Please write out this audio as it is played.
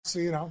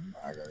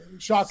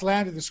shots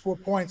landed to score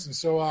points. And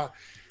so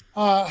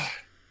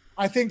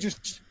I think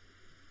just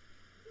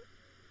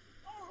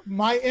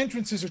my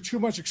entrances are too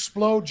much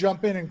explode,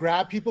 jump in and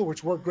grab people,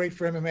 which work great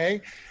for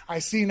MMA. I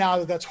see now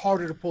that that's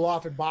harder to pull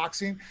off in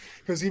boxing,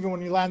 because even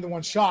when you land the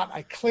one shot,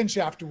 I clinch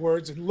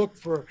afterwards and look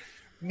for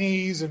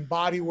knees and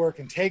body work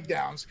and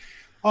takedowns.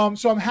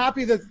 So I'm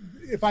happy that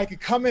if I could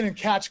come in and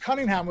catch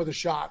Cunningham with a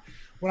shot,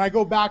 when I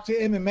go back to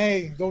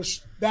MMA,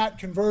 that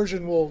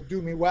conversion will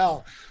do me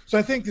well. So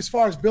I think as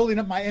far as building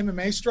up my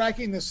MMA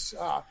striking, this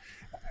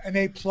an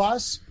A+.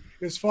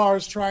 As far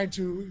as trying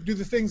to do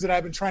the things that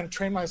I've been trying to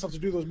train myself to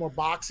do, those more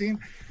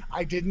boxing,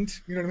 I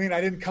didn't. You know what I mean?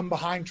 I didn't come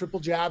behind triple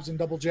jabs and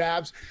double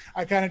jabs.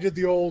 I kind of did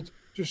the old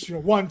just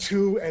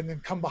 1-2 and then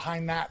come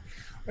behind that.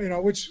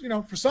 Which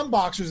for some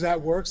boxers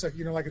that works,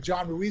 like a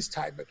John Ruiz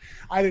type, but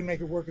I didn't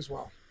make it work as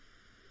well.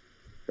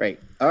 Great.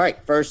 All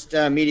right. First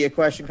media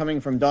question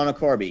coming from Donna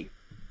Corby.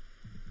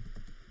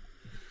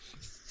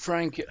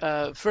 Frank,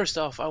 first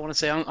off, I want to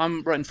say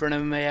I'm writing for an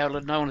MMA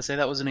outlet, and I want to say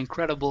that was an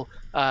incredible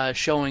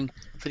showing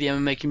for the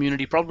MMA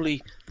community.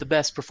 Probably the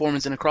best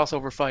performance in a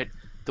crossover fight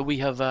that we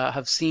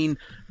have seen.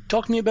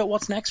 Talk to me about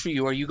what's next for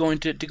you. Are you going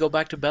to go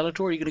back to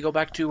Bellator? Are you going to go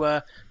back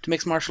to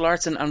mixed martial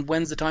arts? And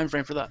when's the time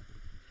frame for that?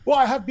 Well,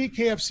 I have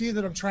BKFC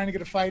that I'm trying to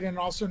get a fight in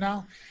also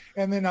now.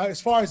 And then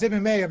as far as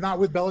MMA, I'm not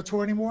with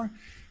Bellator anymore.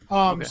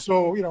 Okay.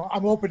 So,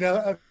 I'm open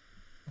to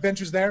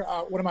ventures there.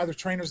 One of my other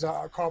trainers,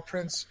 Carl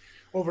Prince,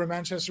 over in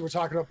Manchester, we're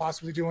talking about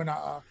possibly doing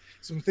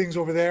some things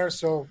over there.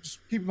 So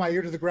just keeping my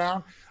ear to the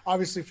ground.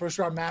 Obviously, first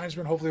round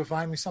management, hopefully will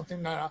find me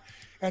something.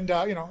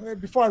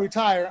 Before I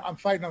retire, I'm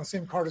fighting on the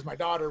same card as my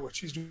daughter, which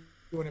she's doing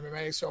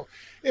MMA. So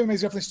MMA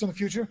is definitely still in the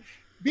future.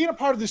 Being a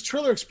part of this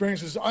Triller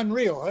experience is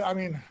unreal. I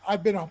mean,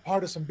 I've been a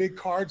part of some big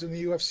cards in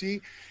the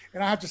UFC,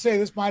 and I have to say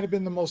this might have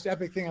been the most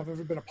epic thing I've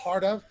ever been a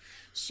part of.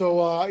 So,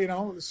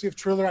 let's see if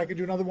Triller, I could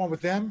do another one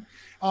with them.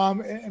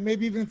 And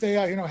maybe even if they,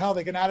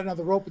 they can add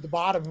another rope at the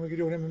bottom and we could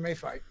do an MMA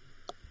fight.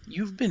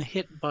 You've been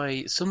hit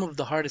by some of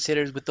the hardest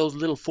hitters with those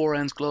little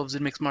 4-ounce gloves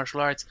in mixed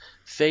martial arts.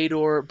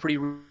 Fedor, pretty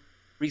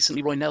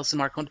recently, Roy Nelson,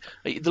 Mark Hunt.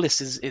 The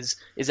list is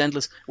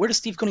endless. Where does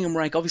Steve Cunningham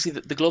rank? Obviously,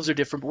 the gloves are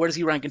different, but where does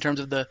he rank in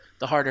terms of the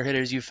harder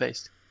hitters you've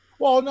faced?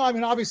 Well, no, I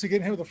mean, obviously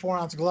getting hit with a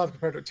 4-ounce glove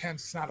compared to a 10,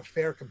 it's not a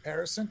fair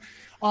comparison.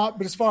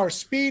 But as far as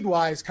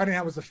speed-wise,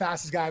 Cunningham was the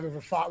fastest guy I've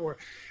ever fought, where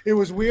it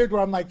was weird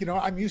where I'm like,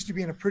 I'm used to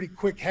being a pretty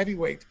quick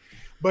heavyweight.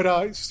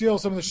 But still,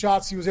 some of the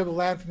shots he was able to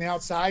land from the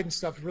outside and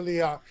stuff,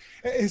 really,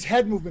 his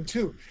head movement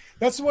too.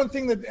 That's the one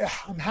thing that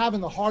I'm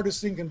having the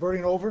hardest thing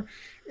converting over.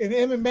 In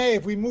MMA,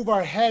 if we move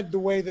our head the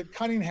way that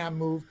Cunningham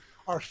moved,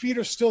 our feet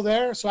are still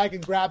there, so I can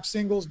grab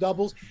singles,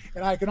 doubles,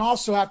 and I can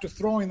also, after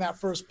throwing that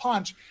first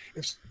punch,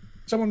 if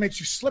someone makes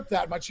you slip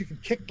that much, you can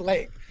kick the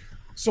leg.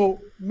 So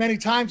many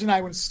times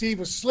tonight when Steve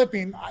was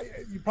slipping,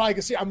 you probably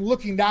can see I'm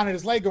looking down at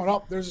his leg going,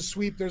 oh, there's a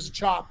sweep, there's a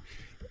chop,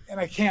 and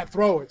I can't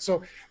throw it.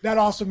 So that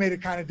also made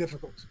it kind of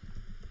difficult.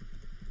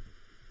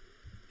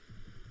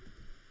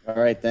 All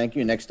right, thank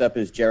you. Next up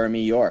is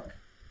Jeremy York.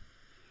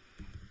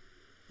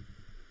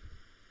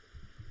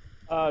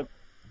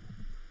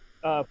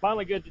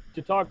 Finally good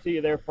to talk to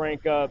you there,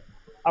 Frank. I'm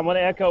going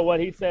to echo what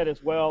he said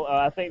as well.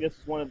 I think this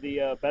is one of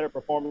the better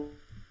performances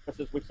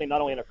we've seen,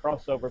 not only in a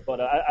crossover,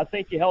 but I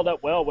think you held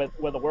up well with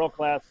a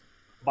world-class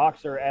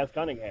boxer as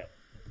Cunningham.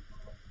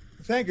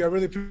 Thank you. I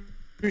really appreciate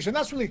it. And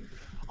that's really,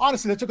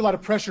 honestly, that took a lot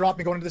of pressure off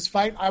me going into this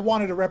fight. I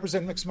wanted to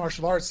represent mixed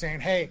martial arts, saying,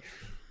 hey,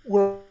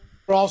 we're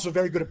also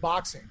very good at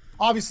boxing.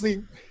 Obviously,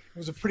 it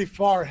was a pretty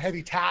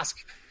heavy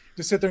task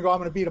to sit there and go, I'm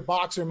going to beat a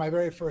boxer in my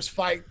very first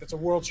fight that's a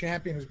world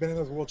champion who's been in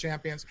those world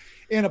champions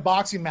in a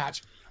boxing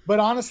match. But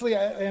honestly,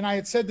 and I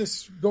had said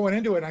this going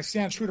into it, and I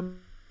stand true to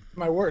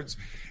my words.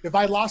 If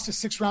I lost a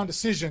 6-round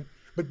decision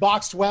but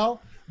boxed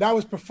well, that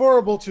was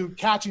preferable to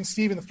catching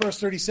Steve in the first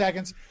 30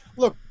 seconds.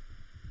 Look,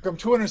 I'm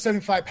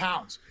 275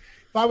 pounds.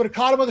 If I would have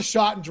caught him with a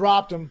shot and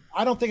dropped him,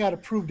 I don't think I'd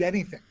have proved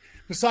anything.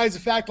 Besides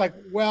the fact,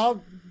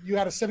 you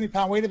had a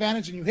 70-pound weight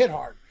advantage and you hit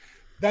hard.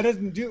 That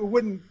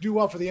wouldn't do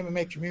well for the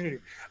MMA community.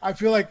 I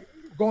feel like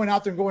going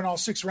out there and going all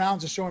 6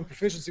 rounds and showing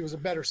proficiency was a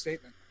better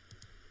statement.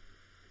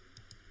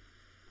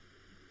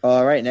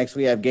 All right, next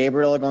we have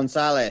Gabriel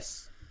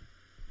Gonzalez.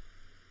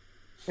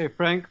 Hey,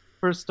 Frank.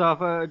 First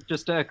off,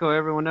 just to echo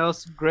everyone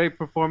else, great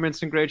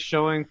performance and great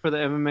showing for the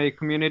MMA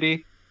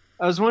community.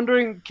 I was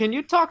wondering, can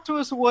you talk to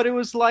us what it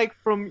was like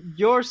from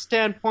your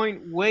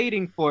standpoint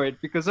waiting for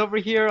it? Because over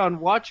here on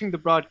watching the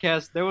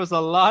broadcast, there was a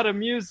lot of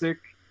music.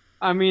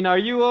 I mean, are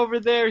you over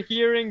there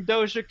hearing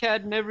Doja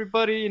Cat and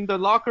everybody in the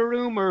locker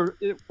room? Or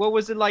what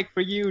was it like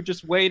for you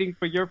just waiting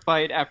for your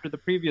fight after the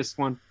previous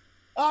one?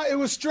 It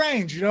was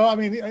strange, I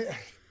mean,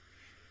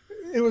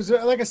 it was,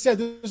 like I said,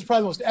 this is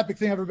probably the most epic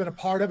thing I've ever been a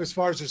part of as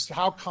far as just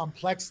how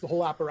complex the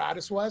whole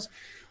apparatus was.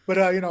 But,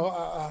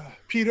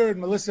 Peter and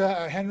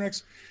Melissa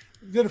Henricks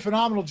did a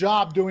phenomenal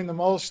job doing the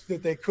most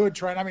that they could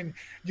try. I mean,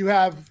 you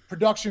have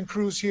production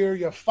crews here,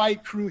 you have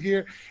fight crew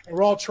here, and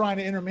we're all trying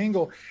to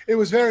intermingle. It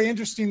was very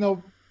interesting,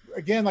 though.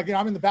 Again,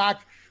 I'm in the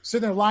back,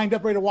 sitting there lined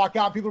up, ready to walk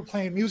out. People are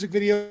playing music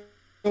videos,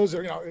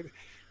 or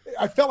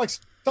I felt like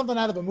something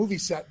out of a movie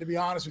set, to be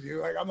honest with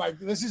you. Like, I'm like,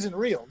 this isn't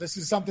real. This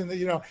is something that,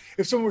 you know,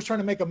 if someone was trying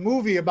to make a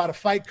movie about a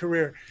fight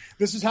career,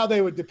 this is how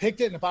they would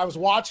depict it. And if I was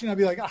watching, I'd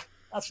be like,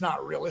 that's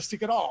not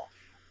realistic at all.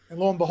 And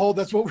lo and behold,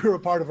 that's what we're a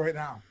part of right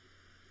now.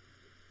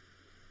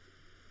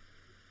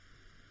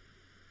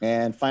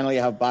 And finally,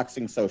 I have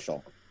Boxing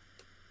Social.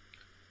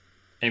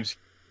 James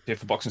here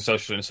for Boxing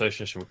Social in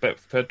association with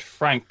Bedford.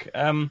 Frank,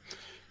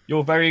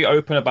 you're very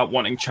open about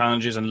wanting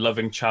challenges and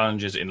loving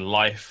challenges in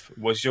life.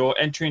 Was your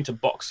entry into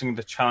boxing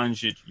the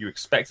challenge you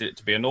expected it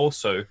to be? And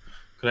also,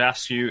 could I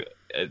ask you,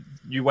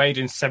 you weighed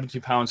in 70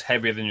 pounds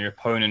heavier than your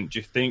opponent. Do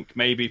you think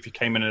maybe if you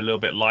came in a little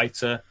bit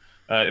lighter,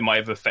 it might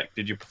have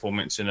affected your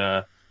performance in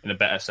a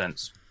better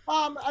sense?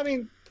 I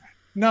mean,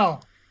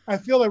 no. I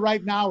feel that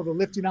right now with the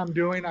lifting I'm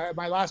doing,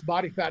 my last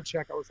body fat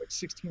check, I was like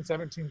 16,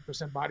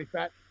 17% body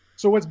fat.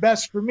 So what's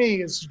best for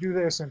me is to do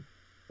this. And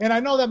I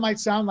know that might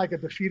sound like a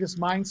defeatist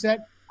mindset.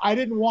 I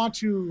didn't want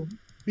to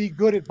be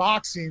good at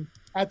boxing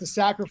at the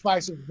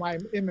sacrifice of my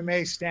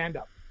MMA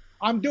stand-up.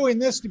 I'm doing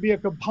this to be a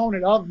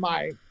component of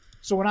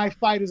so when I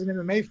fight as an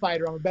MMA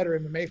fighter, I'm a better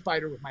MMA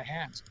fighter with my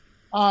hands.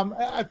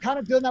 I've kind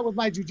of done that with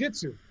my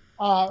jiu-jitsu.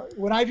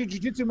 When I do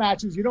jiu-jitsu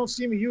matches, you don't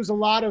see me use a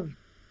lot of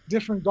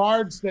different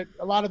guards that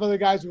a lot of other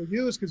guys will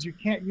use because you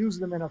can't use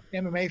them in an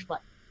MMA fight.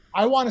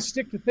 I want to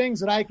stick to things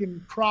that I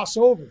can cross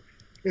over.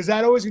 Is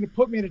that always going to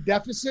put me in a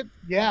deficit?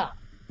 Yeah.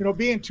 You know,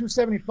 being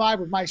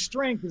 275 with my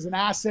strength is an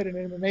asset in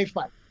an MMA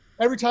fight.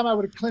 Every time I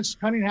would have clinched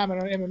Cunningham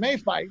in an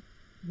MMA fight,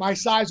 my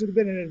size would have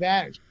been an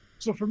advantage.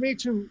 So for me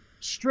to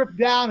strip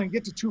down and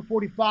get to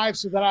 245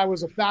 so that I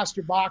was a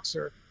faster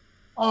boxer,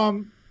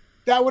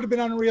 that would have been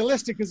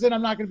unrealistic because then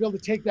I'm not going to be able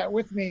to take that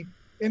with me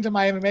into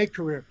my MMA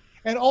career.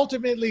 And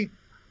ultimately,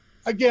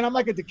 again, I'm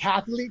like a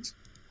decathlete,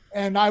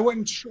 and I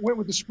went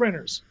with the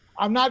sprinters.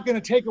 I'm not going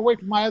to take away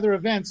from my other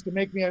events to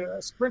make me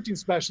a sprinting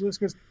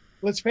specialist because,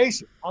 let's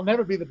face it, I'll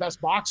never be the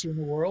best boxer in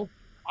the world.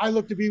 I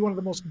look to be one of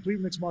the most complete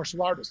mixed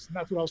martial artists, and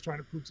that's what I was trying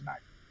to prove tonight.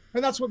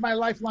 And that's what my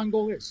lifelong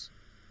goal is.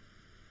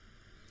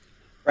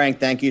 Frank,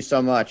 thank you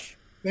so much.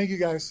 Thank you,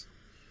 guys.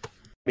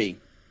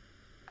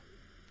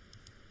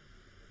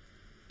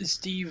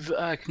 Steve,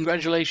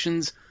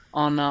 congratulations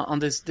on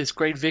this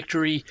great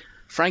victory.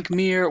 Frank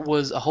Mir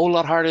was a whole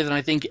lot harder than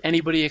I think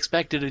anybody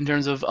expected in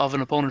terms of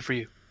an opponent for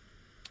you.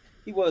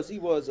 He was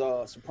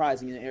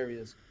surprising in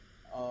areas,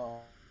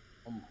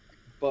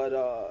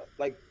 but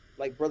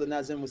like Brother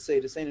Nazim would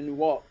say, this ain't a new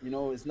walk. You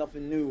know, it's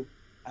nothing new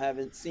I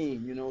haven't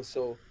seen. You know,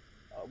 so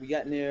we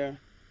got in there,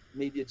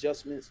 made the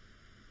adjustments,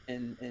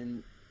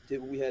 and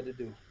did what we had to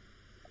do.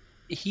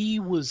 He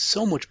was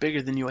so much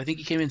bigger than you. I think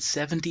he came in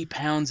 70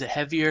 pounds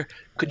heavier.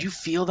 Could you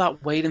feel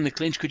that weight in the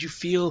clinch? Could you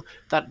feel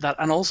that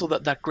and also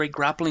that great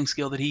grappling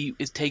skill that he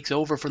takes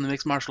over from the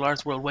mixed martial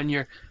arts world when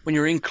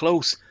you're in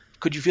close?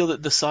 Could you feel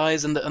the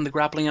size and the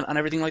grappling and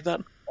everything like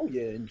that? Oh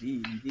yeah,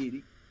 indeed.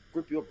 He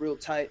grip you up real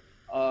tight.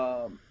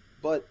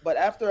 But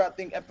after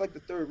like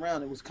the third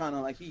round, it was kind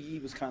of like he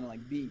was kind of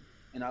like beat,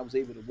 and I was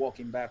able to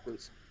walk him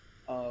backwards.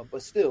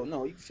 But still,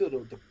 no, you can feel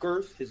the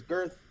girth. His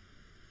girth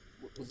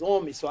was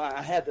on me, so I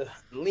had to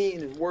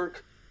lean and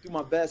work, do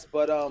my best.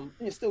 But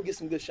you still get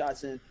some good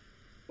shots in.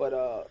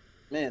 But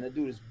man, that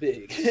dude is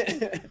big.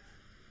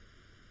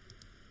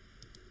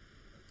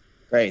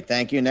 Great,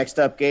 thank you. Next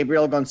up,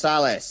 Gabriel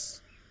Gonzalez.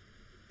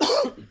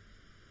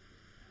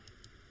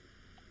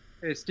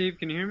 Hey, Steve,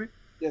 can you hear me?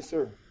 Yes,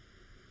 sir.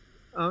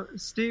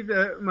 Steve,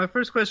 my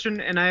first question,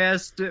 and I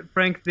asked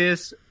Frank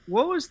this,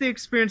 what was the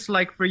experience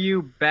like for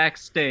you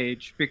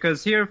backstage?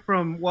 Because here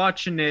from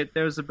watching it,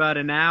 there's about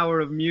an hour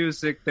of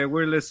music that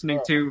we're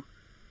listening to.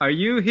 Are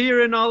you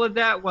hearing all of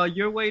that while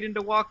you're waiting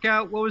to walk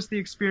out? What was the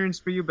experience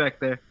for you back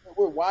there?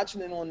 We're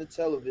watching it on the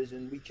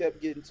television. We kept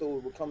getting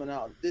told we're coming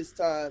out this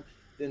time,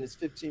 then it's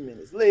 15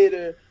 minutes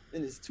later,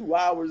 then it's 2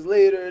 hours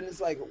later, and it's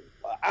like an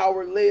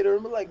hour later,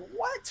 and we're like,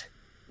 what?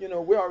 You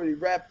know, we're already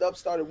wrapped up,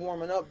 started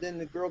warming up. Then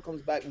the girl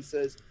comes back and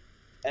says,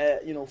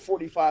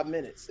 45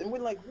 minutes. And we're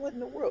like, what in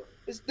the world?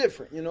 It's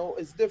different, you know.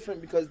 It's different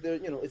because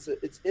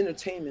it's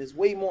entertainment. It's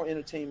way more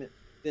entertainment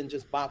than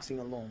just boxing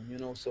alone, you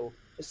know. So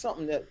it's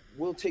something that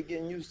we'll take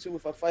getting used to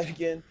if I fight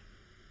again.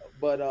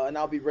 But and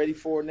I'll be ready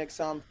for next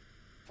time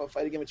if I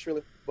fight again with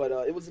Triller. But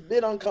it was a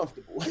bit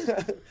uncomfortable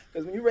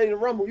because when you're ready to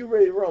rumble, you're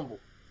ready to rumble.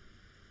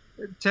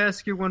 To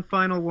ask you one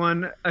final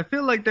one, I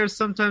feel like there's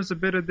sometimes a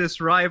bit of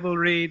this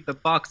rivalry, the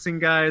boxing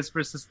guys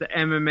versus the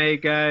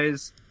MMA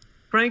guys.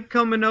 Frank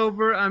coming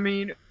over, I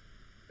mean,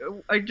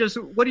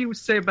 what do you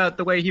say about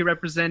the way he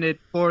represented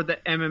for the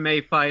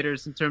MMA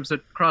fighters in terms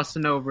of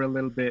crossing over a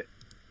little bit?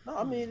 No,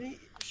 I mean,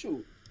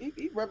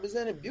 he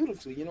represented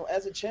beautifully, you know,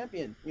 as a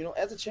champion, you know,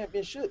 as a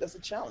champion should. That's a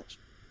challenge.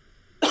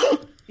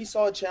 He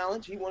saw a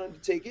challenge, he wanted to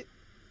take it,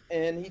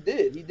 and he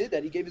did. He did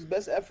that. He gave his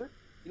best effort.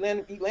 He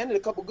landed a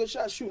couple good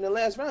shots. Shooting the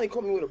last round, he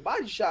caught me with a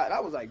body shot. I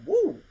was like,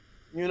 woo,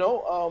 you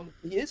know.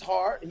 He is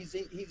hard.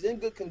 He's in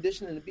good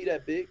condition to be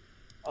that big.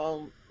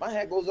 My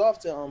hat goes off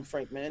to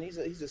Frank, man. He's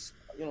a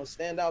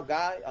standout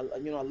guy. I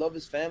love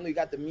his family. We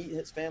got to meet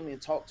his family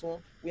and talk to him.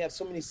 We have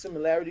so many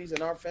similarities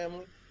in our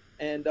family,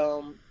 and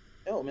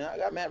man, I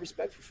got mad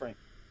respect for Frank.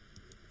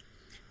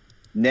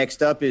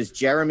 Next up is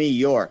Jeremy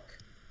York.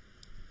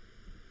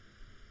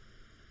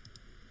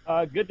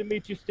 Good to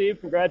meet you,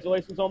 Steve.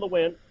 Congratulations on the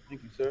win.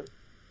 Thank you, sir.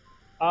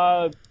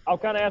 I'll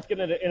kind of ask it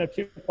in a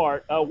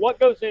two-part. What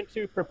goes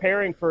into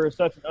preparing for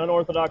such an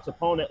unorthodox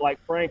opponent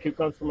like Frank, who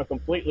comes from a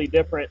completely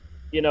different,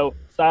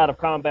 side of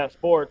combat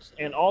sports?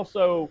 And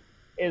also,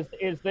 is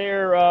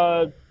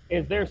there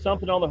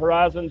something on the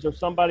horizons or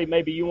somebody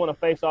maybe you want to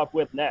face off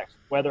with next,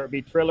 whether it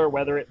be Triller,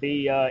 whether it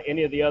be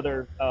any of the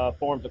other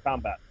forms of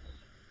combat?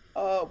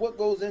 What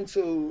goes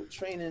into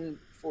training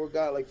for a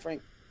guy like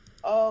Frank?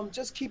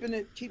 Just keeping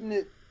it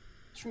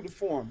true to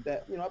form.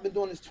 That I've been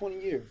doing this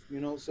 20 years.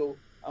 So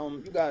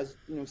you guys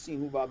seen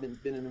who I've been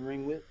in the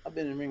ring with. I've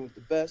been in the ring with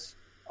the best.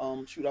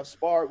 I've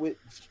sparred with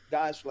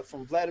guys like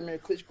from Vladimir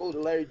Klitschko to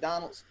Larry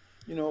Donalds.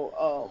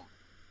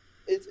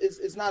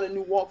 It's not a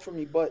new walk for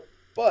me, but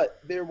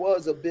there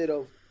was a bit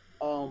of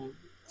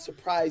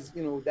surprise,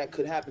 that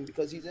could happen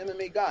because he's an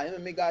MMA guy.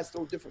 MMA guys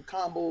throw different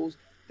combos.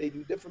 They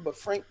do different, but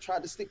Frank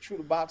tried to stick true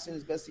to boxing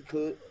as best he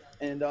could,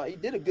 and he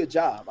did a good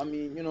job. I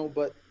mean,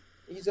 but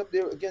he's up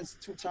there against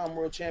the two-time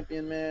world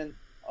champion, man,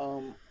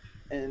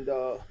 and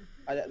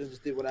I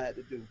just did what I had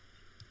to do.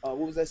 What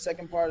was that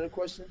second part of the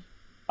question?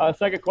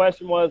 Second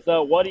question was,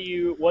 what do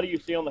you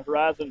see on the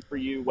horizon for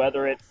you?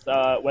 Whether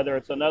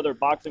it's another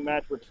boxing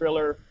match with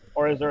Triller,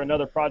 or is there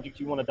another project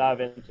you want to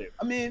dive into?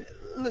 I mean,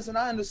 listen,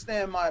 I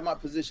understand my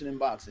position in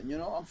boxing.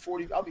 I'm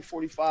 40. I'll be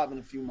 45 in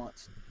a few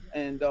months.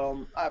 And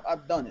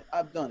I've done it.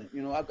 I've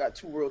got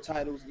 2 world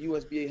titles,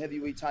 USBA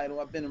heavyweight title.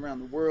 I've been around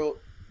the world.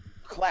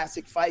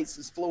 Classic fights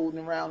is floating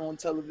around on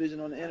television,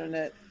 on the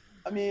internet.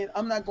 I mean,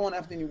 I'm not going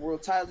after any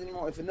world titles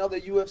anymore. If another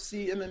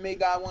UFC MMA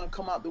guy want to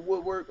come out the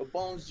woodwork, or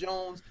Bones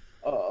Jones,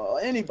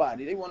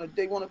 anybody, they want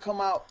to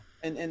come out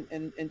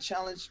and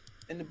challenge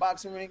in the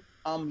boxing ring,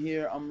 I'm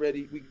here. I'm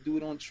ready. We can do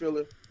it on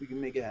Triller. We can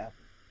make it happen.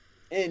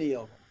 Any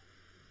of them.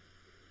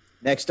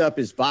 Next up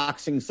is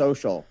Boxing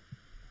Social.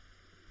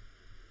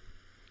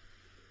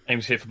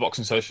 Ames here for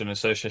Boxing Social in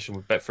association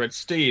with Betfred.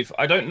 Steve,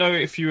 I don't know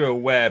if you were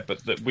aware,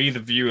 but that we, the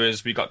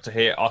viewers, we got to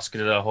hear Oscar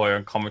De La Hoya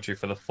on commentary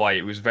for the fight.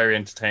 It was very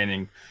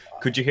entertaining.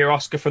 Could you hear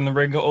Oscar from the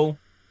ring at all?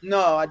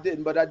 No, I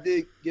didn't, but I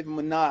did give him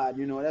a nod.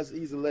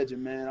 He's a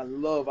legend, man. I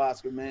love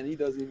Oscar, man. He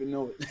doesn't even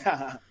know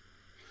it.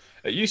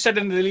 You said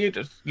in the lead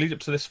up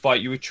to this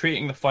fight, you were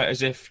treating the fight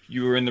as if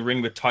you were in the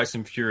ring with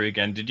Tyson Fury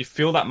again. Did you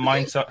feel that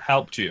mindset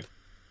helped you?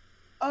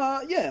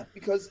 Yeah,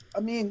 because,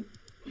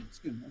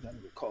 excuse me, I got a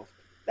little cough.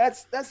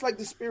 That's like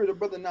the spirit of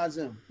Brother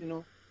Nazim,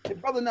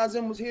 If Brother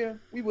Nazim was here,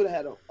 we would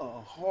have had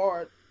a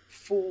hard,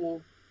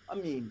 full,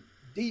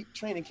 deep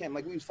training camp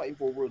like we was fighting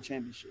for a world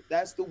championship.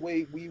 That's the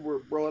way we were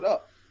brought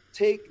up.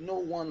 Take no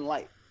one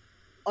light.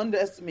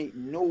 Underestimate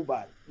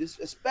nobody. This,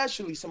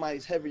 especially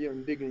somebody's heavier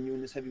and bigger than you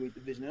in this heavyweight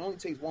division. It only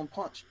takes one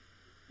punch.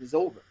 It's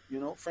over.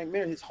 Frank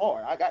Mir hits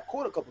hard. I got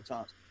caught a couple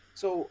times.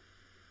 So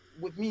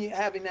with me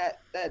having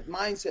that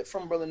mindset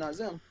from Brother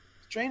Nazim,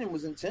 training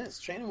was intense.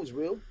 Training was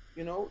real.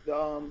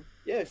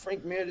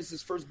 Frank Mir, this is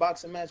his first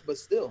boxing match, but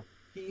still,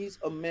 he's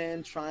a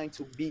man trying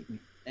to beat me,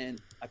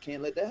 and I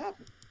can't let that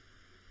happen.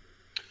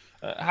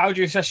 How do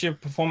you assess your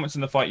performance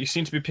in the fight? You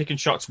seem to be picking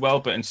shots well,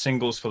 but in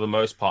singles for the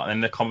most part, and then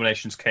the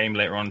combinations came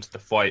later on to the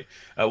fight.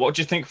 What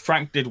do you think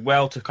Frank did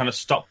well to kind of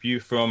stop you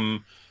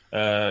from,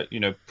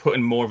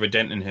 putting more of a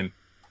dent in him?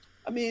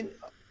 He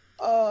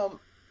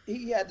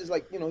had this,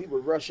 he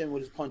would rush in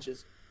with his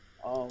punches.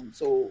 I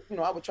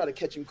would try to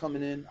catch him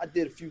coming in. I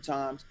did a few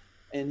times,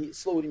 and he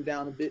slowed him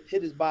down a bit,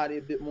 hit his body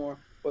a bit more.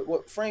 But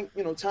what Frank,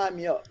 timed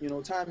me up.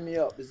 Timing me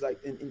up is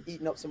like in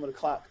eating up some of the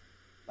clock.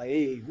 Like,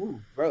 hey,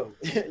 woo, bro,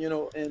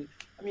 and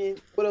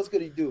what else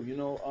could he do?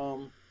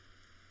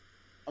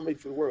 I'm ready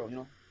for the world,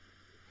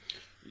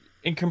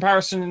 In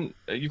comparison,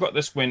 you got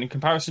this win. In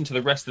comparison to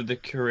the rest of the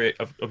career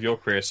of your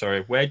career,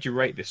 where do you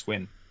rate this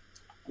win?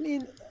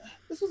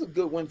 This was a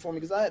good win for me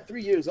because I had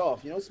 3 years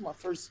off. This is my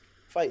first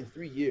fight in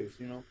 3 years.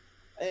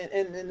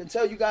 And to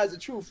tell you guys the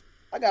truth,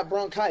 I got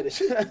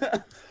bronchitis.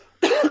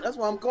 That's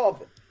why I'm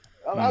coughing.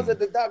 I was at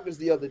the doctor's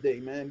the other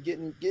day, man,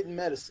 getting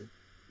medicine.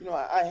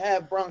 I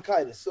have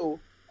bronchitis, so.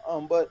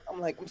 But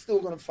I'm still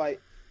gonna fight.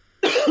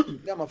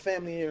 Got my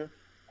family here.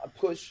 I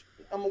push.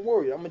 I'm a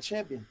warrior. I'm a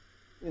champion.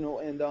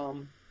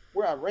 And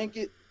where I rank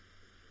it,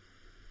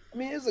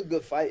 it was a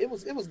good fight. It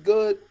was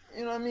good.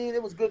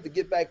 It was good to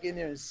get back in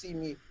there and see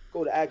me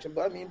go to action.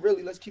 But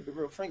really, let's keep it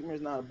real. Frank Mir's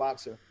not a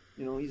boxer.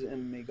 He's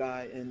an MMA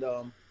guy, and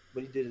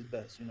but he did his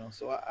best.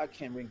 So I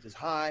can't rank this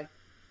high,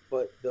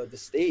 but the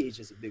stage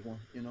is a big one.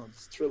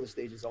 This Triller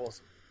stage is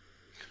awesome.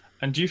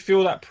 And do you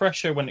feel that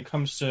pressure when it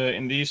comes to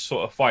in these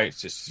sort of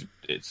fights?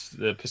 It's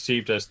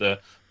perceived as the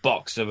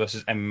boxer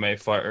versus MMA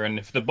fighter, and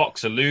if the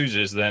boxer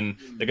loses, then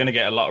they're going to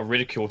get a lot of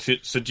ridicule.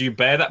 So do you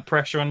bear that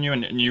pressure on you,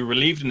 and you're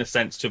relieved in a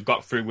sense to have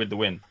got through with the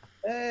win?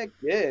 Heck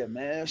yeah,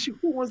 man!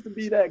 Who wants to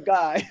be that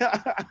guy?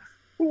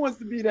 Who wants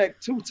to be that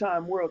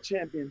 2-time world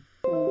champion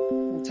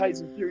who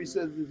Tyson Fury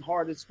says is his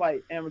hardest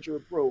fight, amateur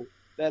or pro,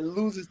 that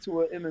loses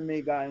to an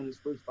MMA guy in his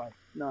first fight?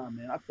 Nah,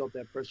 man, I felt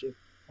that pressure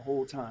the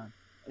whole time.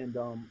 And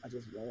I'm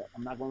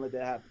not going to let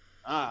that happen.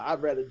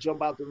 I'd rather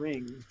jump out the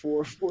ring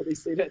before they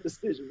say that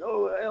decision.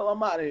 Oh, hell,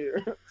 I'm out of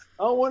here.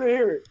 I don't want to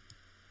hear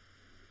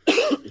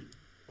it.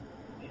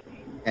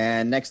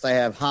 And next I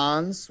have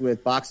Hans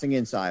with Boxing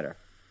Insider.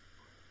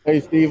 Hey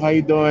Steve, how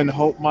you doing?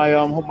 Hope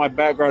my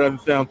background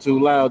doesn't sound too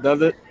loud,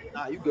 does it?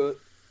 Nah, you good.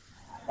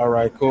 All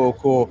right,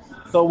 cool.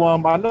 So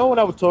I know when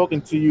I was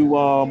talking to you,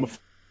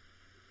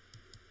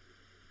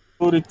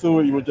 alluded to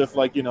it, you were just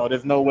like,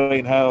 there's no way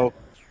in hell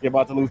you're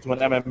about to lose to an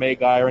MMA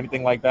guy or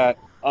anything like that.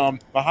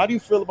 But how do you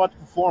feel about the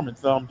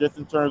performance? Just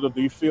in terms of,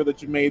 do you feel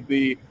that you made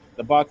the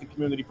boxing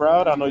community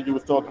proud? I know you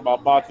was talking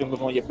about boxing was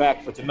on your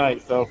back for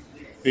tonight, so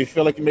do you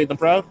feel like you made them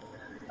proud?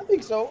 I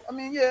think so. I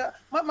mean, yeah.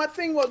 My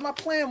plan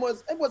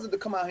was, it wasn't to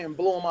come out here and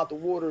blow him out the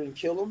water and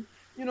kill him.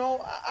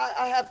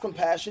 I have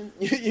compassion.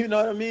 You know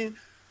what I mean?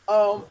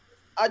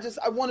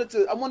 I wanted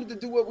to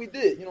do what we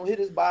did. Hit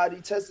his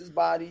body, test his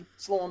body,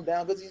 slow him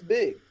down because he's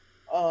big.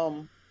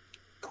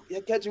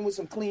 Catch him with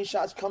some clean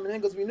shots coming in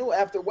because we knew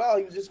after a while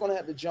he was just going to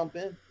have to jump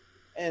in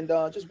and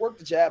just work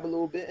the jab a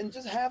little bit and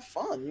just have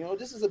fun.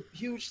 This is a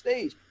huge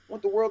stage. I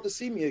want the world to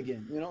see me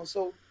again.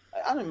 So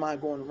I didn't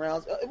mind going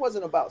around. It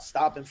wasn't about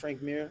stopping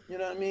Frank Mir. You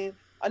know what I mean?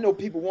 I know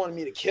people wanted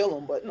me to kill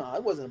him, but no,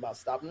 it wasn't about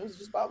stopping him. It was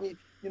just about me,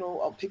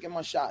 picking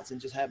my shots and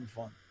just having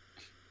fun.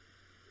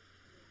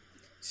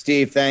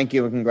 Steve, thank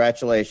you and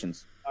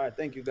congratulations. All right.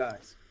 Thank you,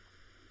 guys.